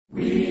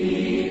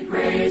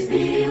praise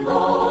thee,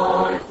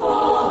 Lord,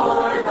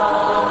 for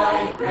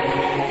thy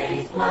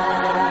great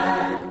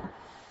plan,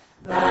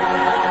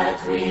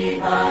 that we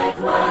thy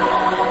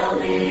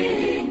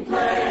dwelling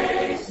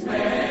place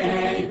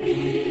may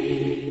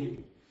be.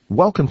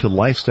 Welcome to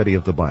Life Study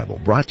of the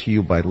Bible, brought to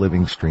you by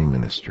Living Stream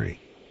Ministry.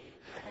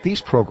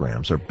 These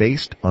programs are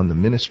based on the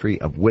ministry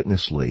of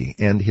Witness Lee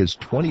and his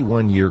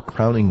 21-year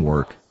crowning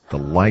work, The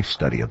Life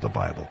Study of the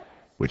Bible,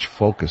 which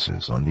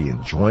focuses on the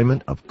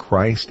enjoyment of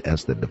Christ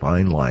as the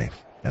divine life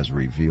as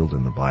revealed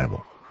in the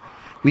Bible.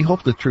 We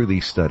hope that through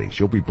these studies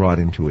you'll be brought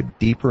into a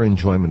deeper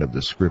enjoyment of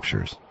the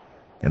Scriptures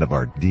and of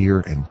our dear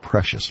and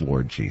precious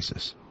Lord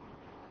Jesus.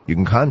 You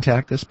can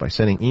contact us by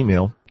sending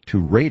email to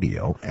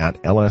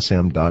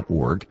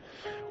radio@lsm.org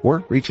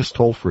or reach us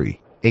toll-free,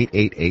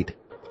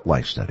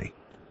 888-LIFE-STUDY.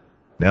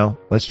 Now,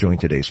 let's join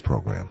today's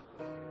program.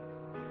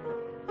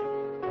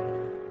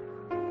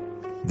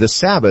 The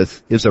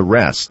Sabbath is a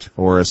rest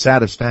or a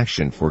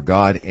satisfaction for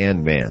God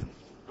and man.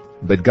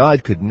 But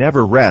God could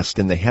never rest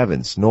in the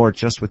heavens, nor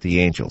just with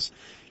the angels.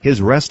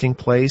 His resting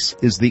place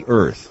is the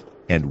earth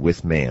and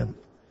with man.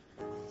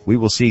 We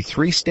will see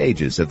 3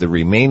 stages of the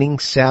remaining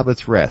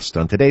Sabbath rest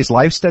on today's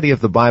Life Study of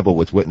the Bible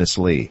with Witness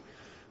Lee,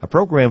 a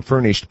program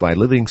furnished by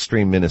Living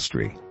Stream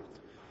Ministry.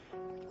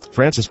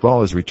 Francis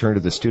Ball has returned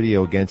to the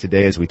studio again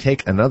today as we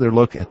take another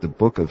look at the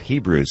book of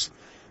Hebrews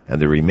and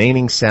the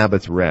remaining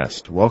Sabbath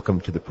rest.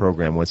 Welcome to the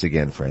program once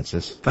again,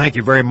 Francis. Thank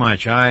you very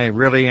much. I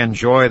really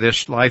enjoy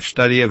this life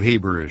study of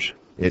Hebrews.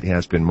 It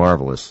has been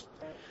marvelous.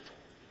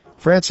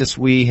 Francis,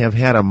 we have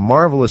had a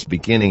marvelous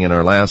beginning in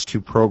our last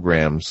 2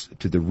 programs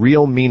to the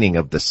real meaning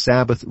of the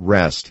Sabbath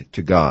rest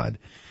to God.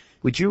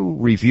 Would you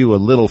review a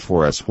little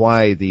for us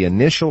why the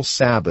initial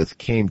Sabbath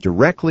came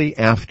directly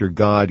after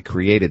God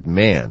created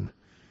man?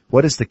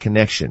 What is the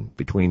connection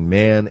between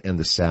man and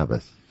the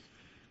Sabbath?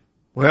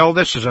 Well,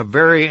 this is a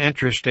very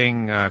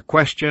interesting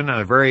question and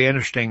a very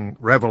interesting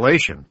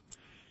revelation.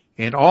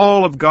 In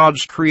all of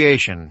God's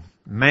creation,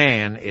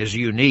 man is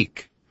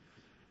unique.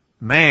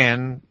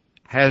 Man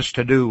has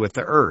to do with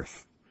the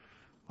earth.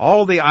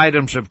 All the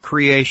items of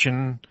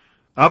creation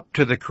up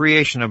to the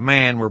creation of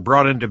man were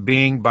brought into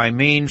being by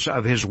means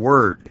of his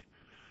word.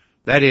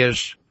 That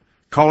is,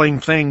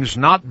 calling things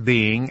not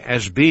being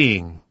as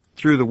being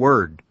through the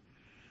word.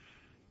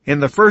 In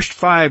the first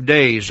 5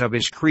 days of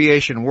his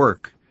creation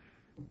work,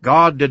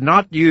 God did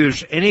not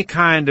use any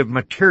kind of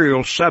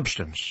material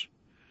substance.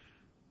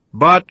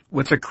 But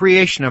with the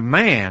creation of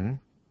man,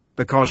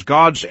 because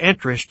God's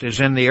interest is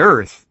in the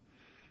earth,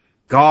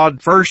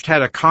 God first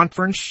had a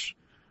conference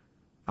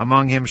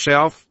among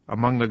himself,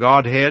 among the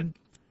Godhead,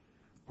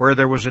 where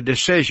there was a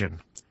decision,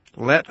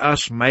 let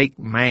us make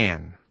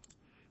man.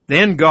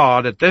 Then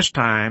God, at this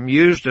time,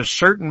 used a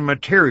certain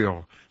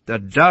material, the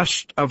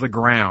dust of the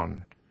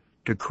ground,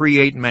 to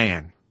create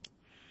man.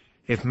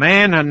 If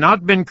man had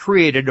not been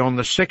created on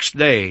the 6th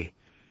day,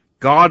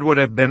 God would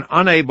have been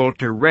unable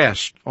to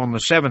rest on the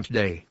 7th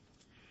day.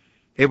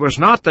 It was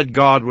not that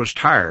God was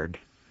tired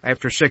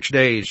after 6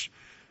 days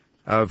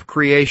of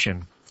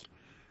creation,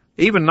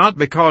 even not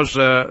because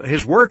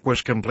his work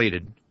was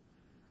completed.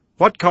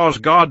 What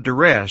caused God to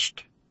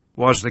rest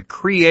was the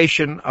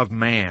creation of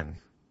man.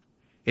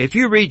 If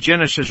you read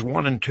Genesis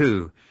 1 and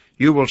 2,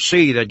 you will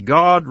see that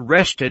God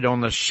rested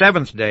on the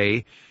 7th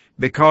day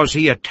because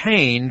he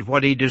attained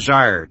what he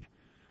desired.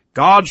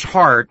 God's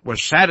heart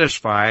was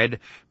satisfied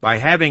by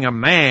having a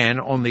man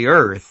on the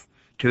earth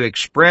to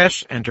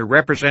express and to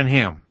represent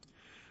him.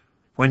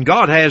 When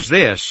God has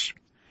this,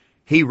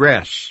 he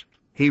rests.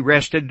 He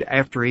rested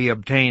after he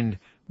obtained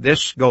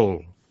this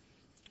goal.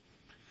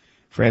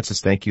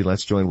 Francis, thank you.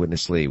 Let's join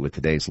Witness Lee with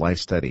today's life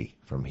study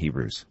from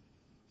Hebrews.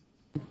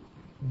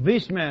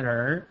 This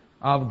matter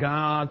of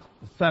God's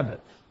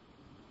Sabbath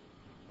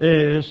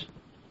is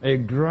a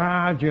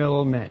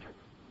gradual matter.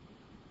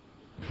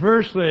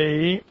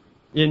 Firstly,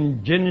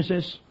 in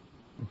Genesis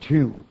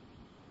 2,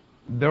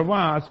 there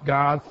was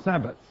God's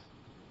Sabbath.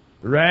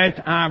 Right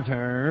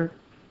after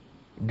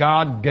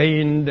God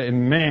gained a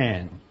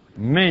man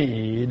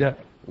made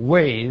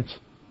with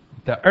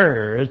the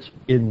earth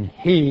in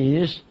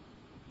his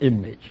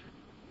image.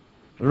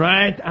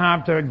 Right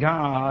after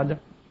God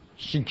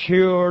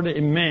secured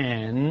a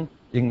man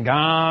in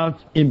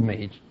God's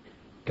image,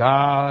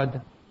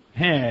 God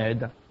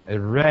had a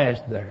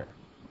rest there.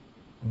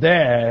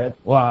 That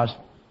was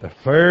the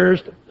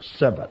first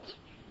Sabbath.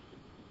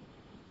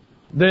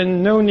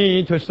 Then no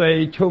need to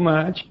say too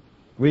much.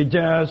 We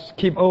just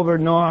skip over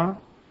Noah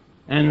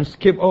and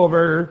skip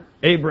over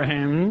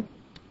Abraham.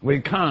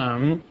 We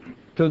come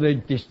to the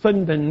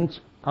descendants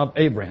of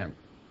Abraham,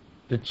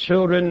 the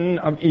children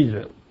of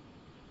Israel.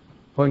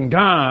 When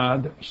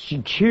God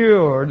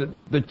secured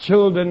the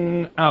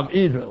children of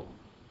Israel,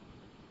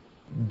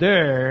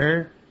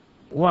 there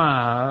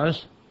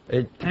was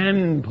a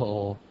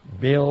temple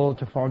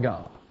built for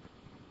God.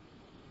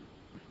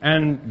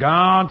 And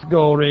God's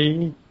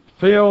glory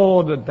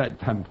filled that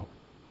temple.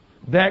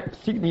 That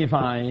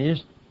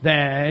signifies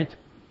that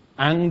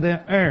on the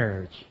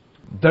earth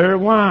there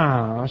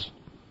was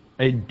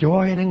a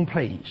dwelling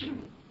place,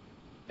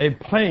 a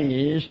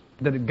place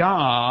that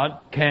God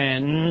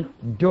can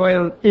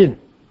dwell in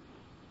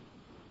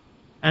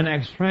and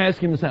express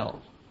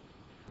himself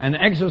and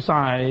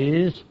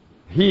exercise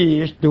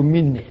his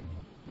dominion.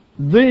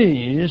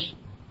 This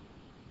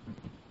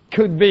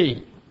could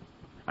be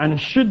and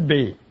should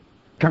be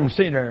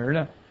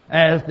considered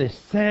as the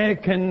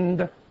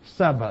second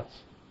Sabbath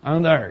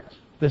on earth.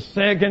 The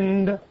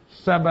second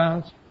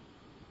Sabbath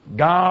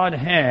God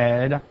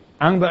had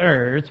on the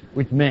earth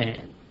with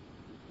man.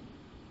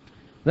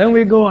 Then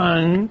we go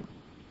on.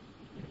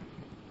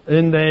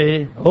 In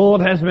the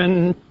Old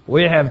Testament,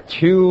 we have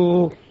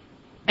two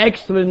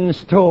excellent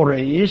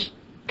stories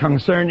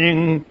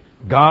concerning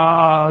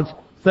God's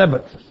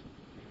Sabbaths.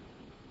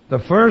 The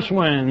first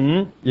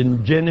one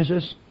in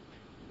Genesis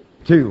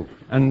 2,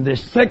 and the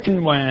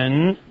second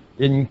one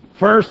in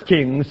 1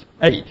 Kings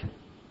 8.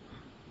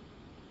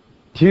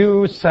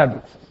 Two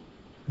Sabbaths.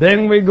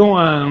 Then we go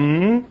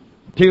on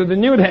to the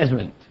New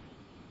Testament.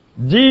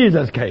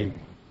 Jesus came.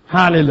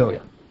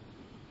 Hallelujah.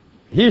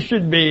 He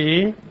should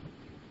be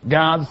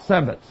God's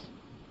Sabbath.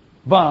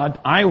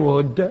 But I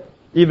would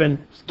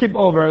even skip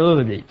over a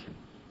little bit.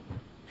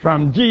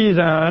 From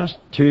Jesus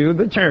to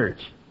the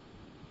church.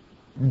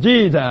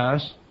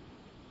 Jesus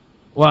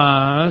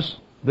was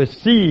the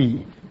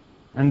seed,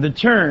 and the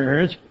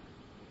church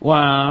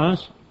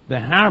was the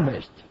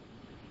harvest.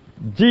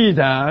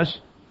 Jesus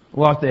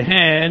was the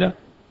head,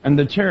 and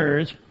the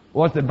church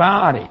was the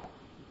body.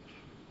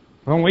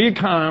 When we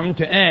come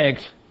to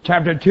Acts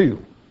chapter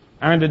 2,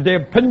 on the day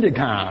of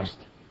Pentecost,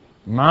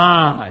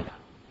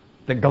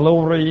 the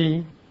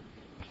glory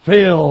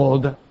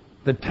filled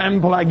the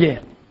temple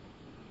again.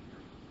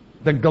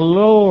 The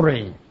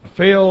glory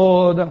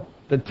filled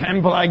the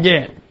temple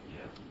again.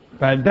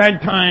 By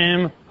that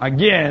time,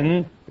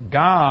 again,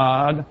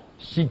 God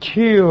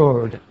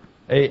secured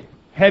a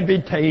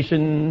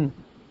habitation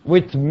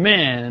with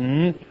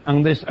men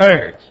on this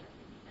earth.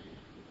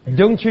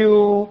 Don't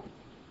you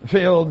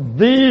feel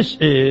this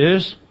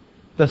is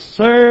the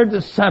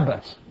third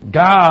Sabbath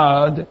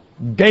God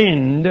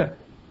gained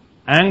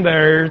on the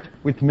earth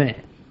with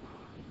men?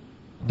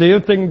 Do you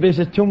think this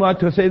is too much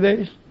to say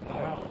this?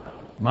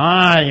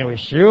 We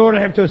sure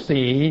have to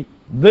see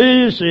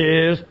this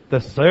is the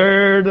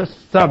third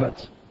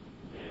Sabbath.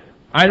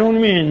 I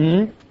don't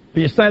mean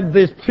besides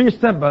these three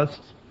Sabbaths,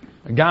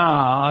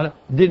 God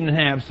didn't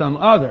have some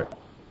other.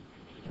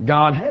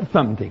 God had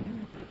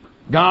something.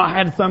 God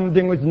had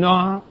something with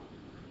Noah.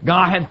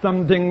 God had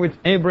something with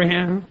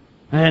Abraham.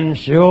 And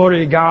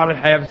surely God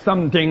had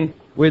something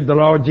with the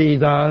Lord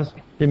Jesus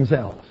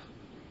himself.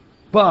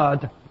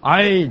 But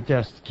I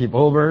just skip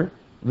over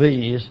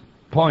these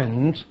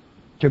points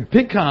to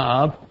pick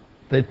up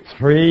the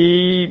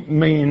three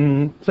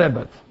main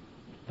Sabbaths.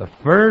 The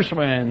first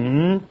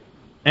one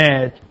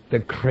at the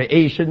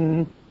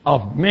creation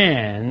of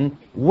man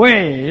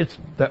with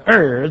the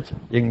earth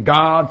in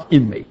God's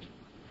image.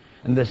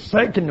 And the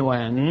second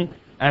one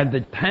at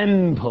the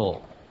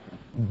temple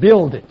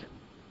built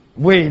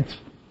with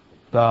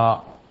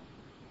the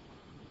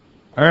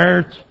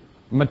earth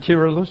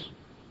materials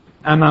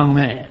among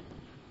men.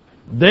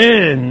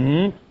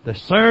 Then the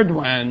third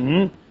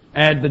one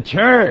at the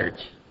church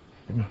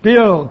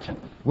built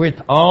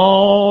with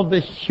all the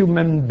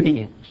human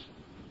beings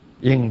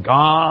in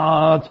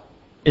God's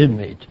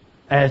image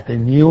as the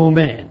new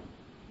man.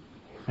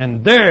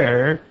 And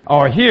there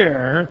or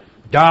here,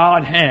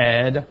 God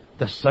had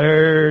the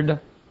third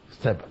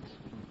Sabbath.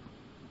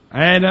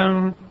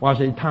 Adam was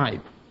a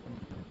type.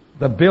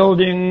 The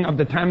building of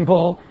the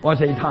temple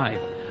was a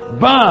type.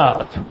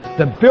 But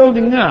the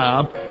building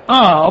up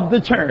of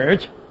the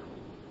church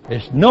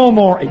is no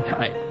more a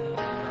type.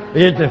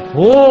 It's a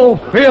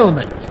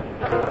fulfillment.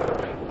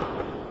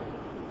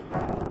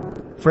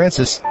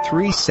 Francis,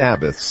 3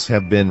 Sabbaths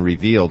have been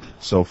revealed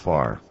so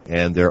far,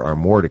 and there are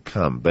more to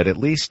come, but at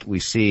least we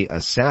see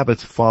a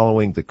Sabbath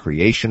following the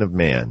creation of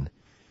man,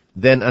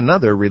 then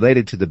another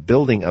related to the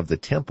building of the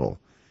temple,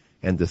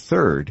 and the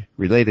third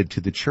related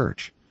to the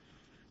church.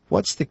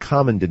 What's the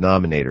common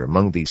denominator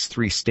among these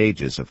 3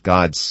 stages of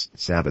God's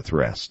Sabbath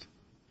rest?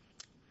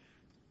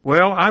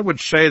 Well, I would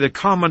say the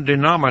common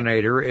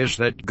denominator is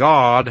that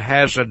God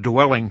has a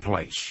dwelling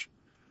place.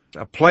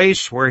 A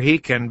place where he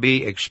can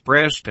be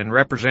expressed and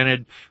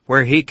represented,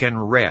 where he can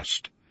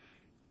rest.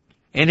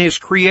 In his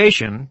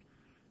creation,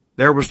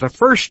 there was the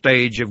first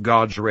stage of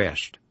God's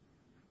rest.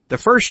 The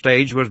first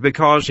stage was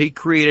because he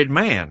created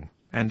man,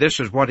 and this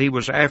is what he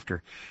was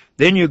after.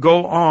 Then you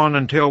go on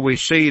until we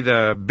see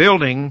the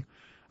building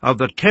of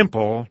the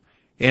temple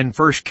in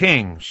 1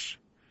 Kings.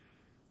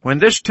 When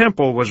this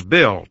temple was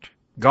built,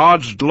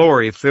 God's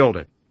glory filled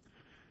it.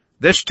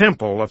 This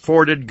temple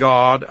afforded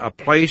God a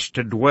place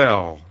to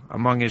dwell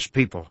among his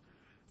people.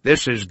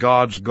 This is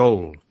God's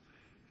goal,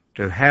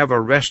 to have a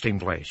resting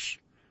place.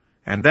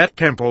 And that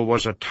temple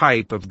was a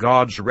type of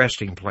God's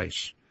resting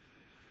place.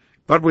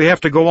 But we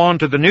have to go on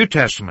to the New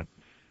Testament,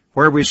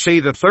 where we see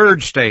the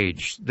third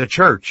stage, the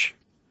church.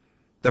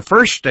 The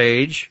first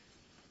stage,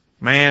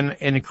 man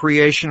in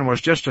creation, was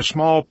just a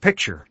small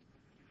picture.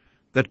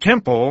 The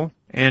temple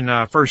in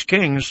 1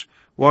 Kings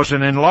was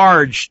an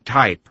enlarged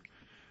type.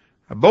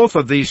 Both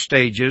of these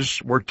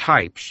stages were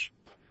types.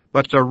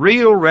 But the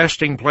real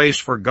resting place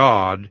for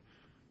God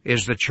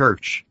is the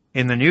church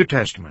in the New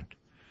Testament.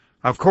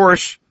 Of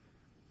course,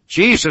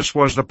 Jesus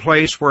was the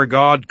place where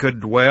God could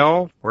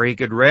dwell, where he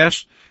could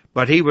rest,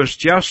 but he was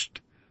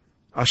just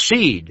a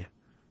seed.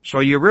 So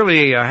you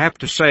really have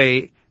to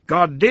say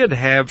God did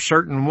have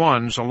certain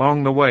ones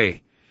along the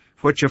way,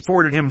 which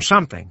afforded him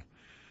something.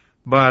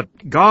 But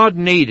God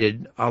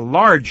needed a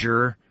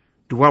larger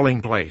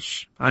dwelling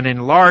place, an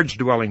enlarged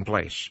dwelling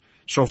place.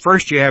 So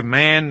first you have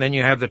man, then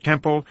you have the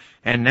temple,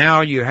 and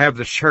now you have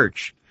the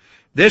church.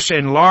 This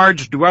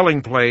enlarged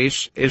dwelling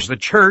place is the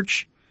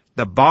church,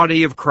 the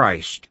body of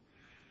Christ.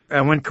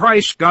 And when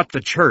Christ got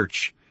the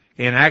church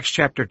in Acts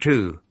chapter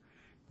 2,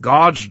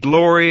 God's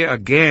glory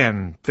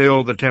again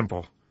filled the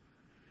temple.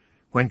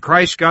 When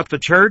Christ got the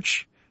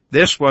church,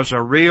 this was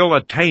a real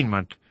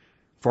attainment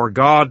for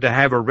God to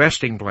have a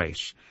resting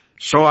place.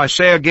 So I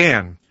say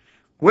again,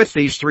 with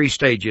these three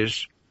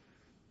stages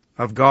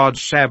of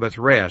God's Sabbath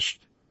rest,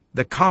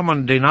 the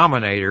common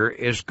denominator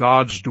is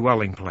God's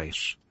dwelling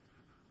place.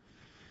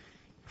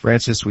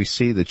 Francis, we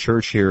see the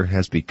church here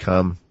has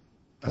become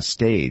a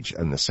stage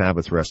in the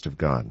Sabbath rest of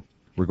God.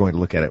 We're going to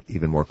look at it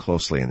even more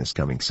closely in this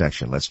coming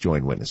section. Let's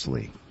join Witness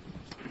Lee.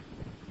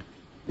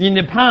 In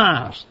the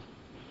past,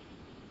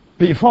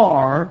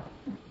 before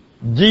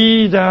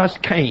Jesus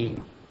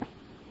came,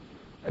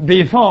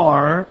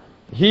 before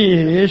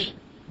his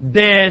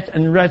death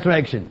and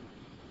resurrection,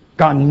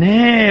 God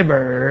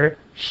never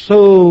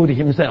showed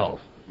himself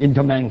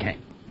into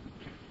mankind.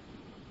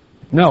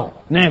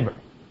 No, never.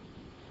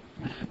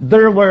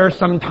 There were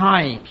some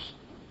types.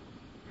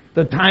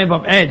 The type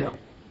of Adam,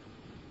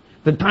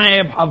 the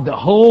type of the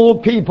whole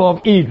people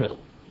of Israel.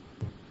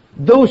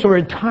 Those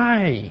were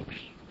types.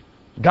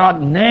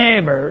 God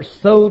never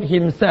sowed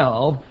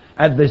himself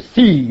as the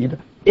seed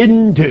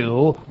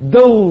into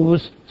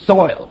those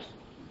soils.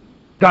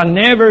 God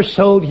never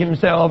sowed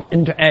himself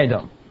into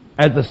Adam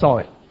as the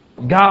soil.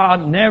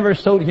 God never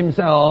sowed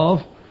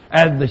himself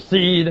as the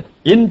seed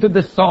into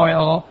the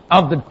soil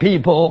of the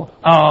people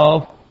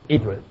of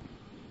Israel.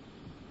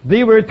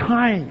 They were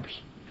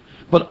types.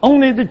 But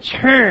only the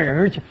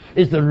church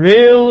is the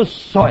real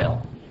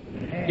soil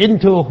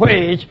into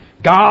which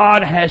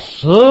God has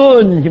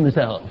sown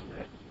himself.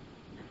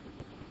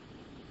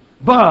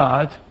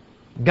 But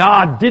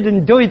God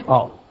didn't do it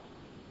all.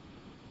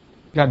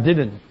 God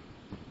didn't.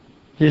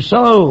 He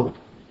sowed.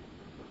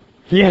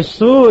 He has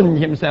sown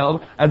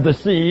himself as the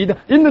seed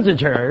into the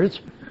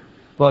church,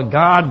 but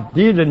God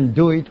didn't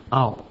do it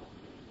all.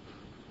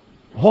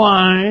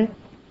 Why?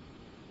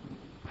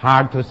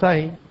 Hard to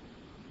say.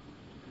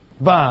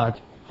 But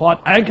what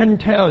I can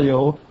tell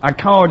you,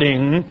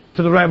 according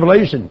to the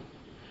revelation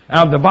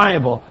of the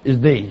Bible, is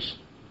this.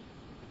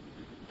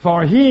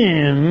 For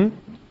him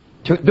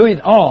to do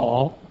it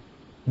all,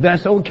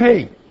 that's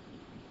okay.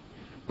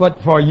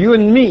 But for you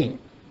and me,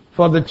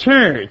 for the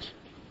church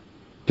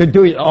to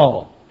do it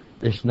all,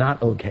 it's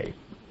not okay.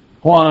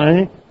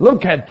 Why?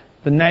 Look at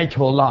the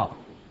natural law.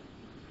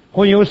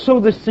 When you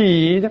sow the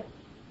seed,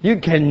 you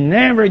can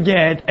never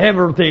get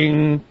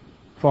everything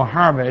for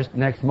harvest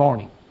next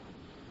morning.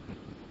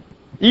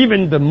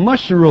 Even the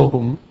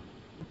mushroom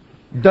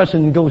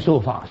doesn't go so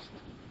fast.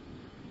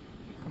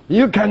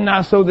 You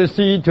cannot sow the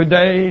seed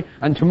today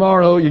and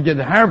tomorrow you get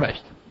the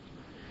harvest.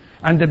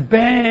 And the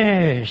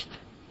best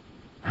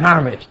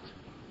harvest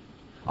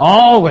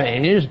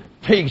always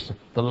takes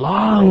the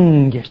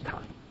longest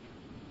time.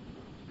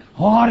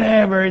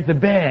 Whatever is the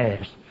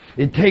best,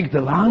 it takes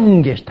the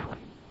longest time.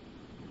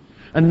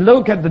 And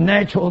look at the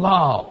natural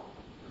law.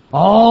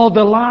 All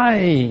the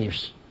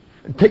lives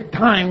take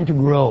time to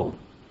grow.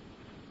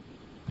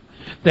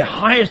 The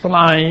highest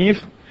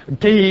life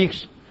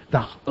takes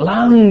the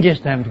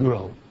longest time to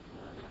grow.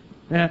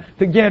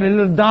 To get a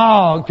little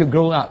dog to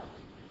grow up,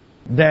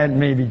 that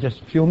may be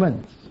just a few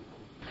months.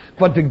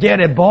 But to get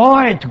a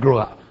boy to grow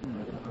up,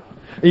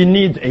 it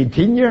needs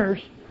 18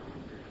 years.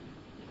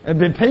 And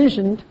be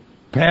patient.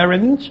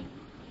 Parents,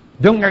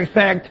 don't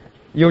expect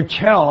your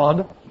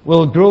child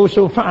will grow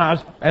so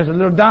fast as a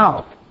little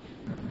dog.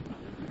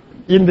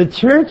 In the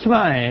church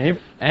life,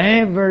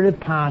 every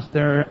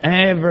pastor,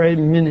 every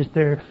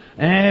minister,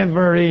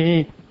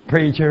 every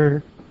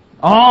preacher,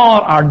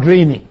 all are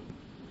dreaming.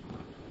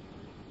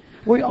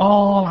 We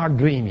all are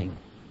dreaming.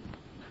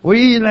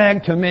 We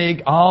like to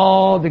make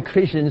all the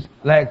Christians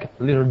like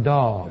little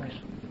dogs.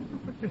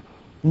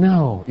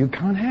 No, you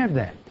can't have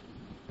that.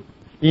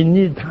 You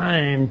need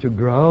time to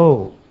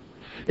grow.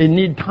 You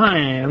need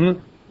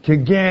time to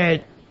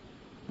get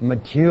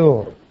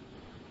mature.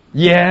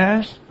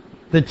 Yes,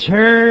 the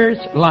church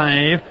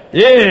life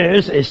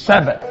is a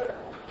Sabbath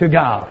to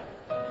God.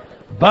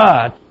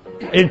 But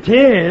it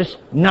is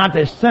not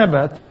a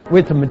Sabbath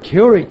with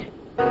maturity.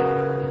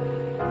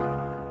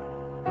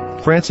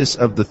 Francis,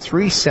 of the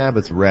 3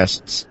 Sabbath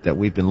rests that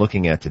we've been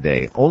looking at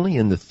today, only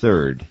in the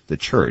third, the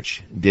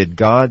church, did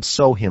God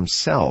sow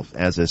himself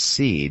as a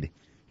seed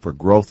for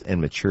growth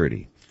and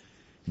maturity.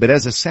 But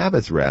as a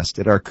Sabbath rest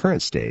at our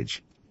current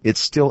stage,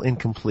 it's still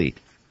incomplete.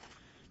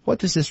 What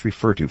does this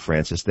refer to,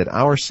 Francis, that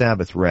our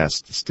Sabbath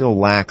rest still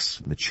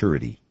lacks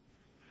maturity?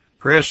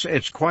 Chris,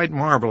 it's quite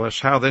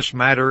marvelous how this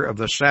matter of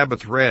the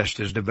Sabbath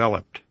rest is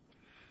developed.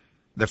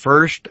 The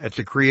first, at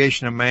the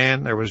creation of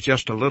man, there was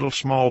just a little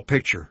small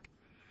picture.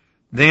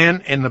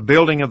 Then, in the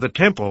building of the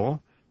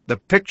temple, the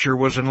picture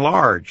was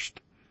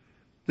enlarged.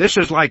 This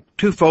is like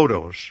two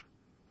photos.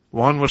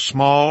 One was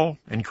small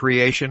in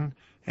creation,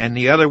 and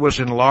the other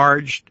was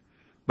enlarged,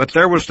 but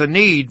there was the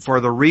need for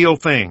the real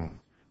thing,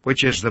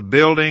 which is the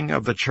building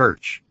of the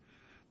church.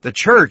 The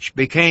church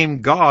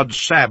became God's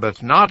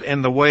Sabbath not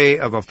in the way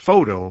of a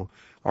photo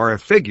or a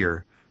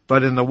figure,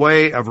 but in the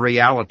way of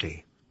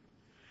reality.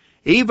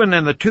 Even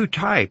in the two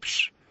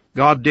types,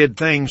 God did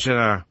things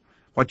in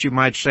what you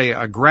might say,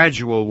 a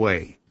gradual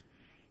way.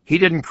 He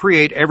didn't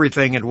create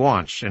everything at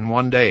once in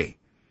one day.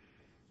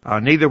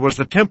 Neither was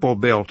the temple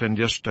built in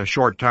just a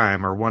short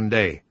time or one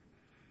day.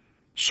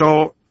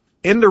 So,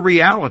 in the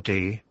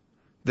reality,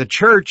 the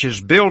church is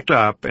built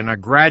up in a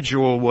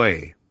gradual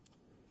way.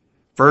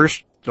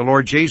 First, the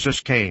Lord Jesus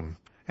came,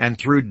 and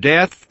through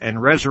death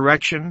and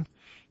resurrection,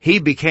 He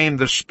became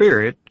the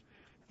Spirit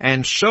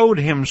and sowed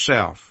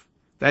Himself.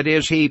 That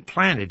is, He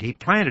planted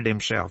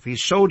Himself. He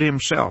sowed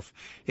Himself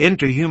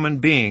into human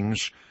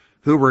beings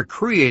who were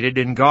created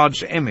in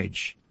God's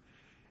image,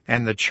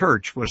 and the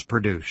church was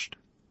produced.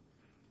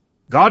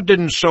 God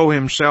didn't sow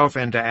Himself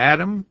into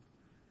Adam,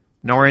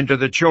 nor into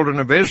the children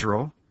of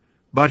Israel,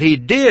 but He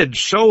did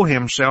sow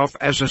Himself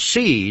as a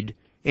seed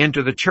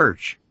into the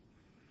church.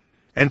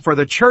 And for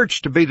the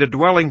church to be the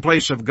dwelling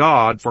place of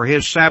God for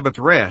His Sabbath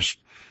rest,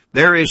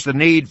 there is the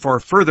need for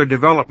further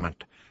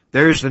development.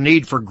 There is the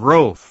need for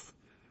growth,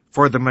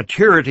 for the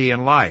maturity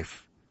in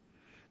life.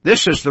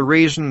 This is the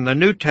reason the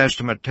New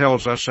Testament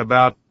tells us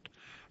about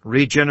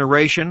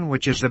regeneration,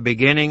 which is the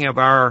beginning of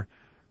our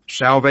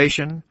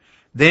salvation.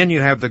 Then you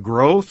have the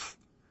growth.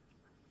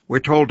 We're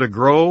told to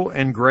grow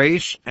in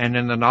grace and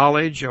in the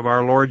knowledge of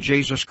our Lord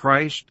Jesus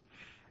Christ.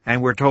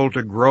 And we're told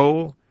to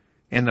grow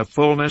in the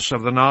fullness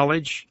of the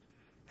knowledge.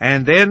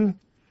 And then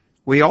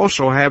we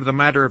also have the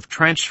matter of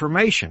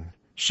transformation,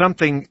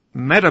 something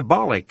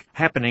metabolic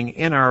happening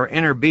in our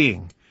inner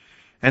being.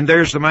 And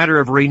there's the matter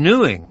of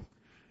renewing,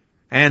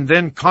 and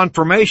then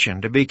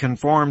confirmation, to be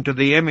conformed to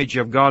the image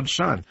of God's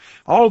Son.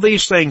 All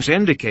these things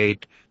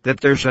indicate that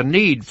there's a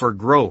need for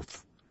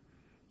growth.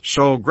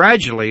 So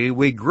gradually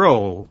we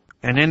grow,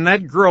 and in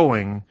that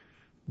growing,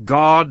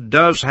 God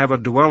does have a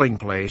dwelling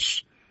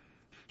place.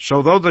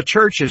 So though the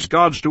church is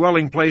God's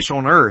dwelling place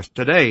on earth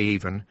today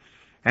even,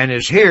 and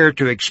is here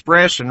to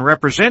express and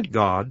represent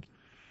God,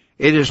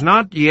 it is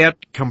not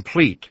yet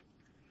complete.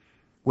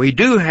 We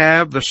do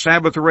have the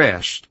Sabbath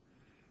rest,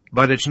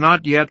 but it's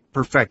not yet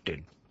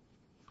perfected.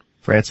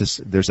 Francis,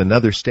 there's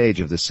another stage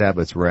of the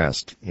Sabbath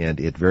rest, and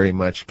it very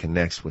much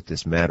connects with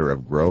this matter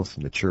of growth,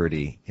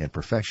 maturity, and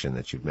perfection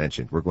that you've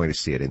mentioned. We're going to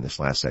see it in this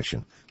last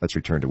section. Let's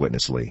return to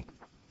Witness Lee.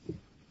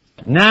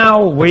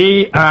 Now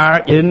we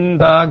are in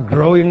the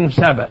growing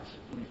Sabbath.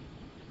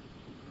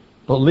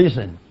 But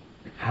listen,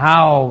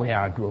 how we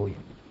are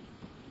growing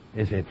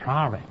is a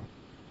problem.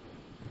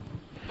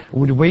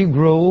 Would we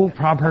grow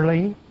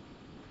properly?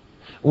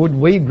 Would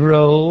we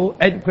grow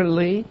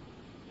adequately?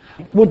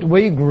 Would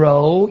we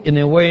grow in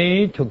a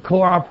way to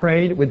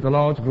cooperate with the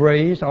Lord's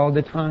grace all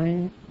the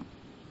time?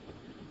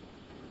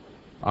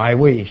 I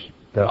wish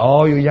that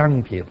all you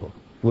young people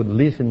would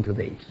listen to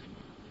this.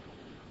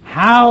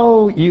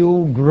 How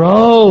you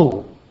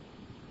grow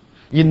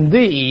in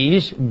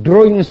this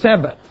growing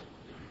Sabbath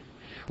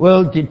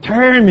will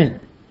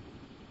determine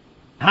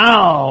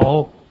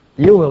how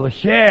you will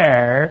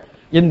share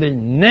in the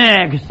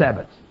next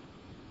Sabbath.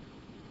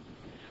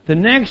 The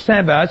next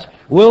Sabbath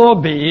will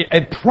be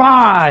a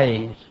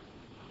prize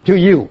to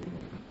you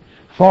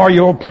for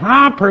your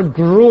proper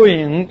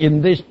growing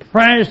in this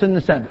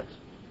present Sabbath.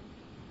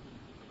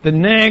 The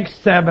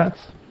next Sabbath,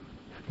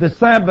 the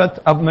Sabbath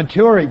of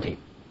maturity,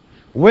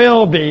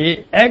 will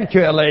be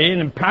actually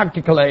and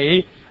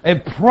practically a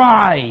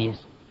prize,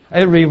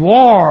 a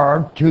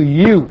reward to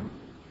you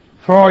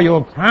for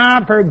your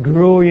proper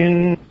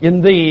growing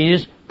in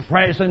this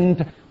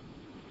present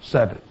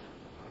Sabbath.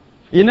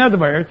 In other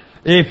words,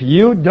 if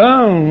you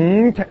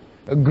don't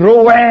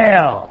grow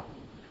well,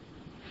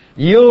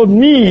 you'll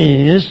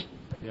miss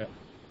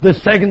the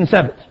second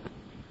Sabbath.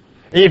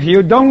 If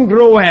you don't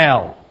grow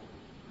well,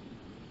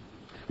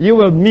 you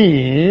will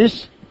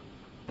miss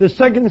the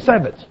second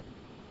Sabbath.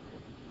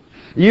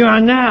 You are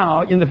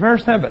now in the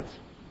first Sabbath,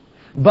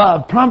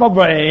 but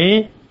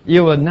probably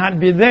you will not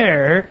be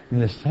there in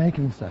the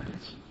second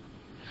Sabbath.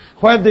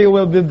 Whether you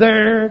will be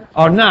there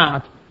or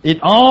not,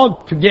 it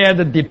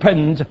altogether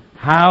depends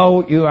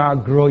how you are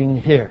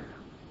growing here.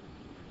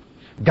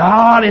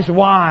 God is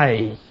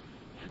wise.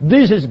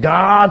 This is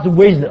God's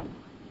wisdom.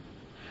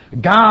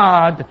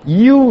 God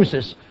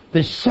uses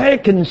the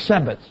second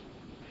Sabbath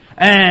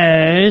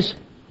as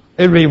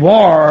a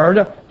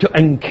reward to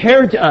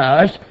encourage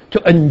us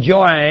to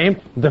enjoy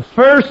the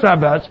first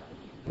Sabbath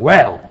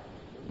well.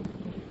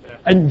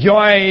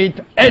 Enjoy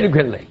it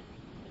adequately.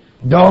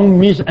 Don't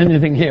miss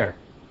anything here.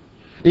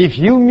 If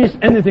you miss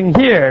anything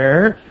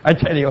here, I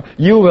tell you,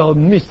 you will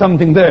miss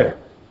something there.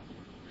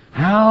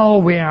 How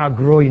we are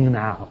growing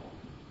now.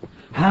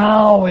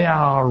 How we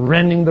are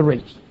running the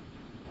race.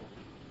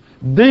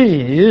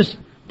 This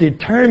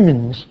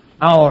determines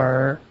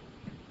our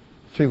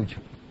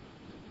future.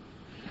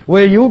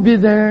 Will you be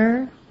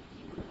there?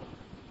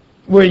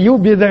 Will you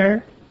be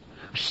there?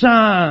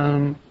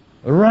 Some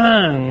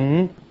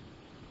run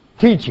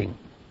teaching,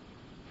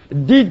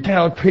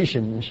 detailed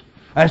preachings.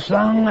 As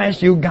long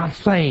as you got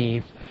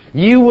saved,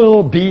 you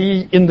will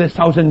be in the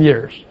 1,000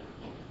 years.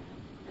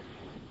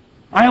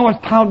 I was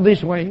taught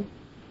this way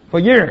for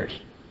years.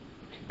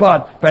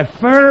 But by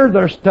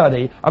further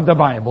study of the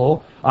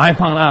Bible, I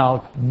found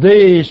out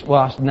this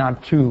was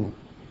not true.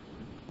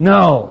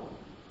 No.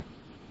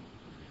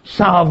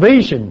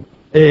 Salvation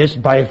is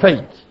by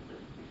faith.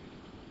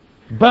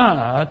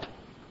 But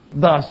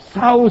the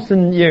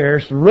 1,000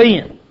 years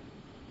reign,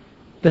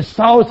 the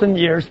 1,000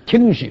 years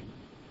kingship,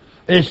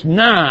 is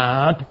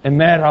not a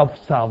matter of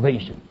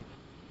salvation.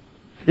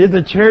 Is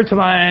the church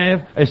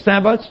life a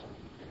Sabbath?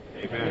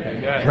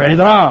 Amen. Praise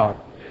the Lord.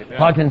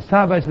 What can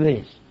Sabbath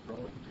is?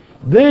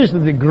 This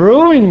is the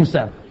growing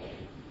Sabbath,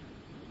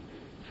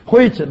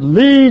 which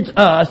leads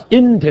us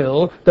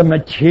into the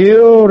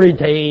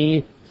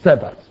maturity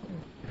Sabbath.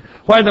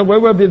 Whether we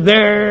will be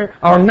there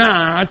or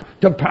not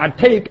to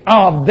partake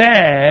of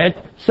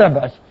that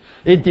Sabbath,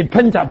 it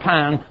depends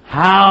upon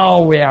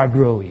how we are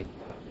growing.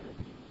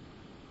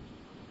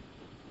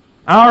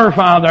 Our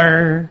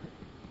Father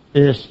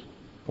is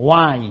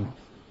wise.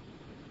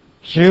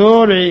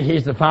 Surely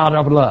He's the Father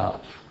of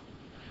love.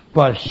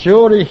 But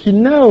surely He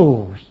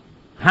knows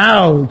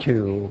how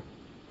to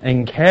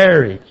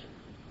encourage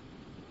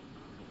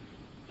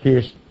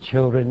His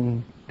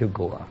children to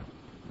go on.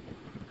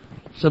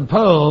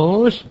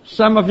 Suppose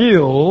some of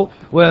you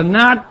will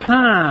not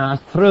pass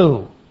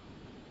through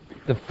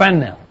the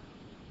funnel.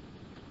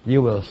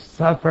 You will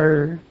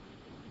suffer,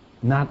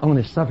 not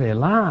only suffer a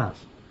loss,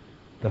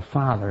 the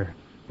Father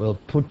will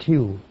put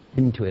you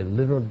into a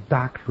little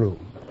dark room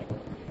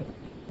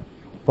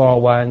for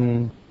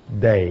one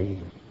day.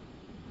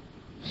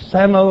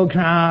 7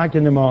 o'clock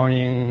in the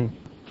morning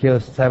till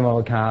 7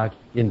 o'clock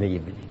in the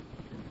evening.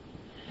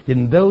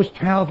 In those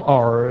 12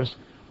 hours,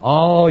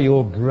 all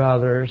your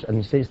brothers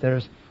and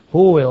sisters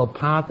who will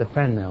pass the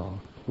funnel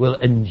will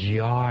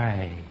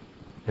enjoy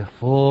the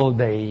full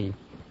day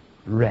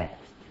rest.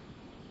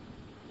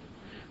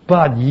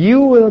 But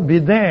you will be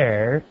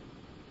there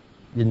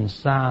in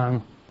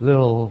some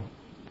little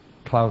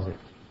closet.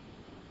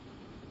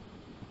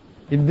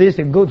 Is this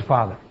a good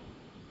father?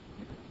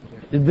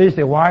 Is this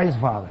a wise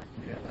father?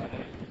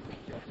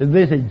 Is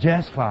this a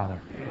just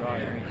father?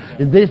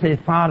 Is this a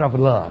father of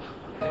love?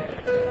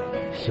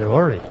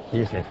 Surely He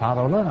is a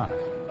father of love.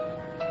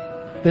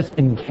 This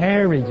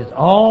encourages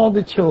all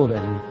the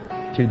children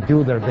to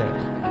do their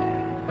best.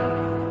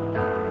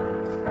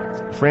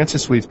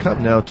 Francis, we've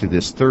come now to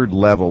this third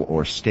level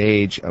or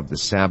stage of the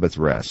Sabbath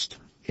rest,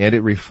 and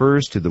it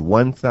refers to the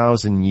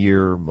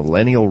 1,000-year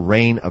millennial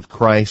reign of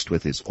Christ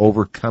with His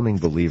overcoming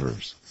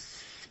believers.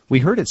 We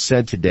heard it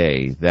said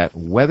today that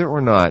whether or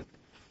not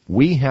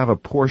we have a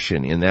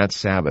portion in that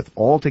Sabbath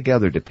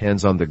altogether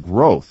depends on the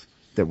growth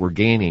that we're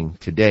gaining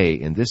today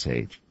in this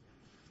age.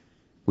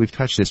 We've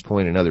touched this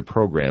point in other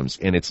programs,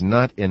 and it's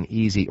not an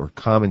easy or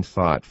common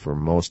thought for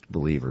most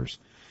believers.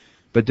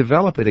 But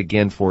develop it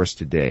again for us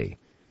today,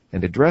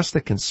 and address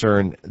the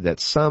concern that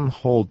some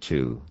hold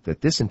to,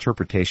 that this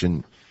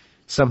interpretation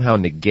somehow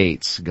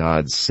negates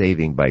God's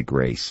saving by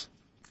grace.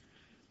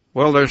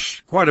 Well,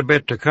 there's quite a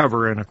bit to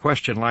cover in a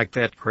question like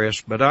that,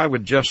 Chris, but I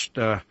would just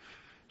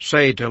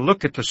say to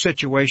look at the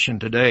situation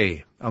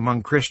today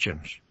among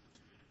Christians.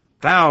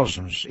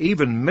 Thousands,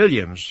 even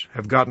millions,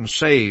 have gotten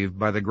saved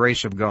by the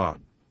grace of God.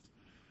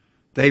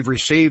 They've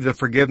received the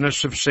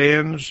forgiveness of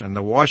sins and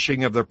the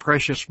washing of the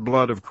precious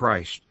blood of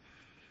Christ.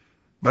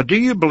 But do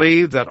you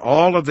believe that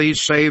all of these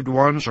saved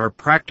ones are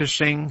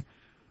practicing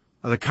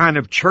the kind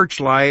of church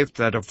life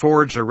that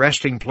affords a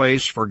resting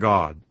place for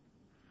God?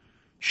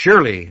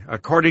 Surely,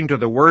 according to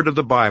the word of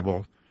the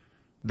Bible,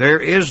 there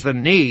is the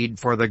need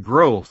for the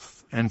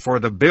growth and for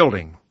the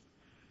building,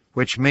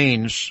 which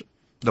means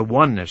the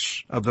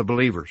oneness of the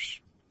believers.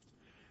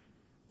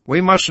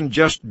 We mustn't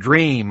just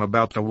dream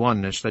about the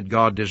oneness that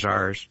God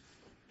desires.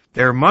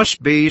 There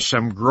must be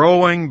some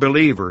growing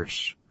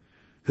believers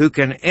who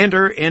can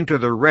enter into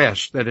the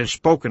rest that is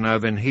spoken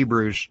of in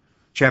Hebrews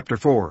chapter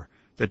 4,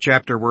 the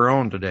chapter we're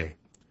on today.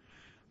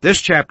 This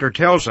chapter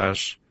tells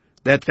us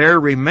that there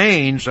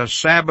remains a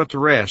Sabbath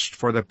rest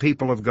for the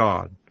people of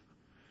God.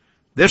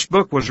 This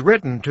book was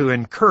written to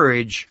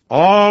encourage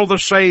all the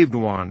saved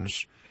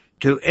ones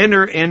to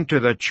enter into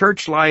the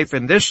church life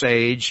in this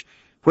age,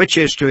 which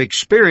is to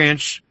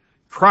experience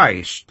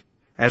Christ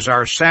as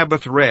our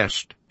Sabbath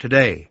rest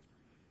today.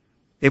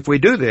 If we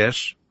do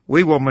this,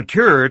 we will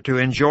mature to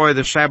enjoy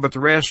the Sabbath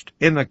rest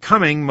in the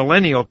coming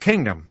millennial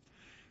kingdom,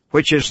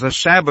 which is the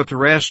Sabbath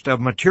rest of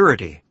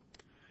maturity.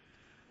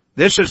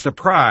 This is the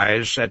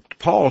prize that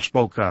Paul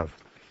spoke of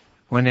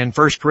when in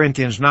 1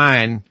 Corinthians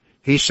 9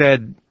 he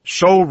said,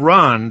 So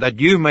run that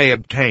you may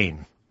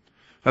obtain.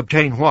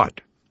 Obtain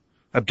what?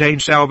 Obtain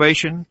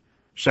salvation?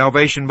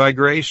 Salvation by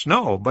grace?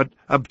 No, but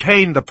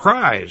obtain the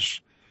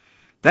prize.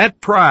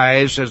 That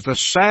prize is the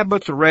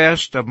Sabbath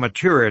rest of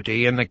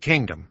maturity in the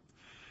kingdom.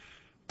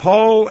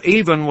 Paul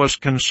even was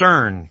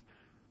concerned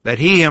that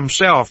he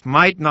himself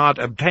might not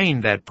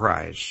obtain that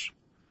prize.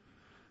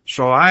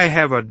 So I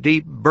have a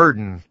deep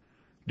burden.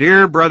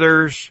 Dear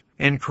brothers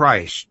in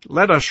Christ,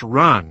 let us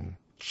run,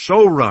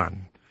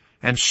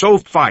 and so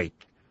fight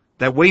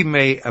that we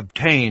may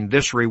obtain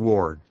this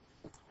reward,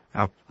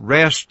 a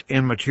rest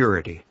in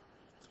maturity.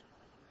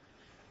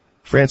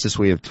 Francis,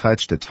 we have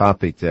touched a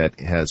topic that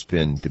has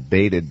been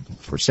debated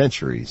for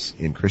centuries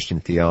in Christian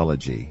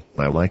theology.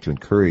 I would like to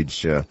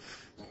encourage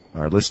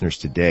our listeners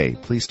today,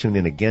 please tune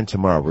in again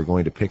tomorrow. We're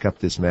going to pick up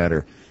this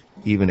matter,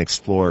 even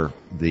explore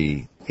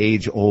the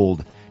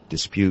age-old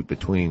dispute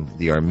between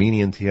the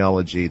Arminian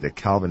theology, the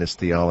Calvinist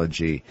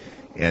theology,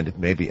 and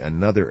maybe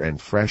another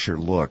and fresher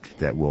look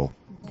that will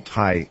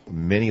tie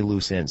many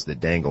loose ends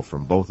that dangle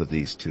from both of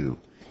these two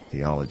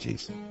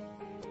theologies.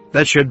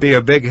 That should be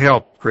a big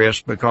help,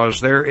 Chris, because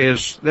there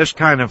is this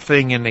kind of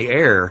thing in the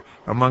air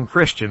among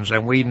Christians,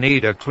 and we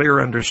need a clear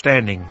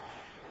understanding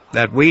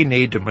that we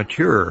need to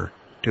mature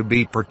to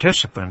be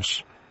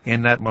participants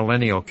in that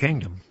millennial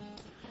kingdom.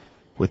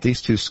 With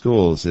these two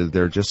schools,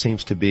 there just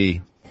seems to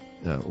be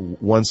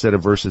one set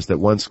of verses that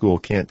one school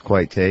can't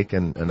quite take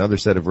and another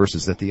set of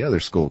verses that the other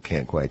school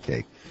can't quite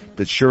take.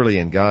 But surely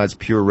in God's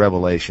pure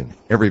revelation,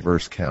 every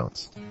verse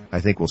counts.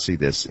 I think we'll see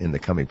this in the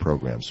coming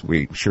programs.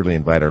 We surely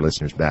invite our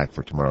listeners back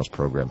for tomorrow's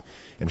program.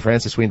 And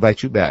Francis, we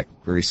invite you back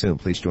very soon.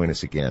 Please join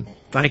us again.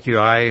 Thank you.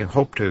 I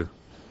hope to.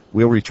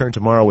 We'll return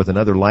tomorrow with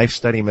another life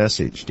study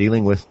message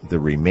dealing with the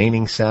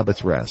remaining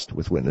Sabbath rest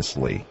with Witness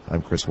Lee.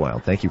 I'm Chris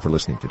Wilde. Thank you for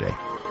listening today.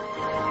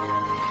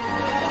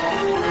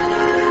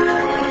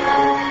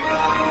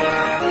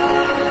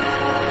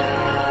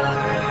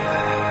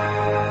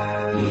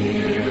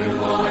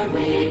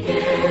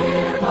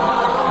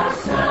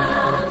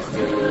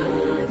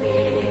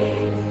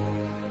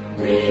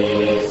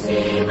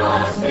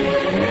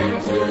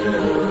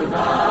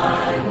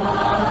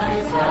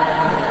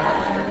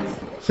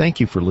 Thank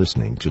you for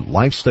listening to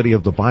Life Study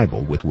of the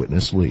Bible with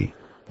Witness Lee,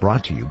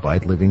 brought to you by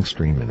Living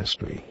Stream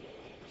Ministry.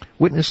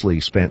 Witness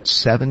Lee spent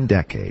 7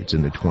 decades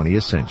in the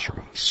 20th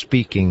century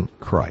speaking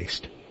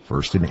Christ,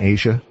 first in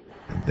Asia,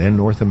 and then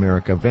North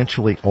America,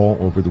 eventually all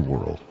over the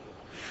world.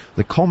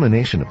 The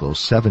culmination of those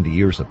 70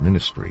 years of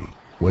ministry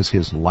was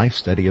his Life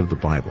Study of the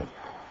Bible,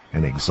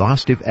 an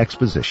exhaustive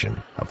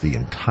exposition of the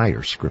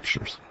entire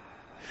Scriptures.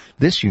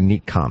 This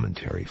unique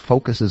commentary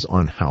focuses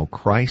on how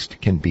Christ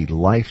can be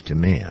life to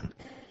man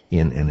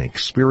in an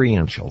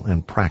experiential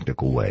and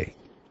practical way.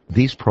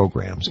 These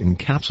programs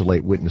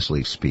encapsulate Witness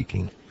Lee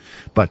speaking,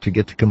 but to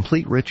get the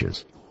complete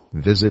riches,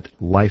 visit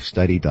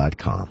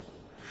lifestudy.com.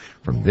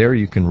 From there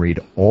you can read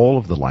all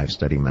of the Life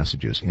Study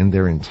messages in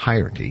their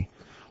entirety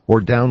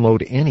or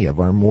download any of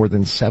our more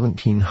than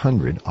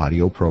 1,700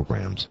 audio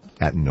programs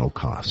at no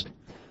cost.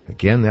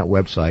 Again, that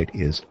website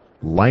is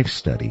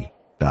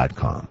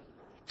lifestudy.com.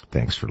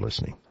 Thanks for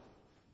listening.